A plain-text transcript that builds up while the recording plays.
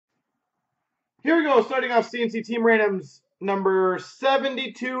Here we go, starting off C&C Team Randoms number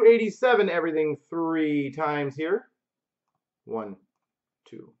 7287. Everything 3 times here. 1,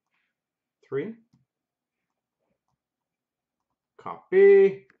 2, 3.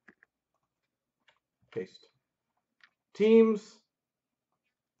 Copy. Paste. Teams.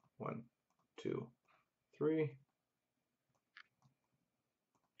 1, 2, 3.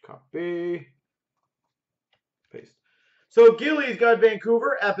 Copy. Paste. So Gilly's got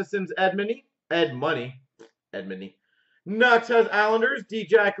Vancouver. Epison's Edmonton. Edmonton. Nux has Islanders.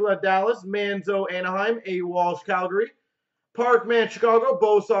 D-Jackala Dallas. Manzo Anaheim. A. Walsh Calgary. Parkman Chicago.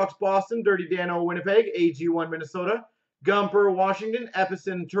 Bo Sox Boston. Dirty Dano Winnipeg. AG1 Minnesota. Gumper Washington.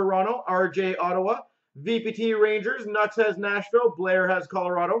 Epison Toronto. RJ Ottawa. VPT Rangers. Nux has Nashville. Blair has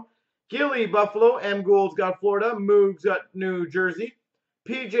Colorado. Gilly Buffalo. M Gould's got Florida. Moog's got New Jersey.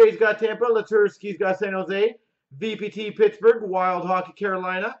 PJ's got Tampa. Latursky's got San Jose. VPT Pittsburgh. Wild Hockey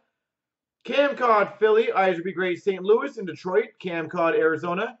Carolina. Cam Cod Philly. Iserby Great St. Louis and Detroit. Cam Cod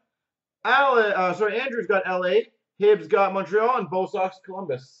Arizona. Andrew's got LA. Hibbs got Montreal. And Bo Sox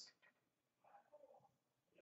Columbus.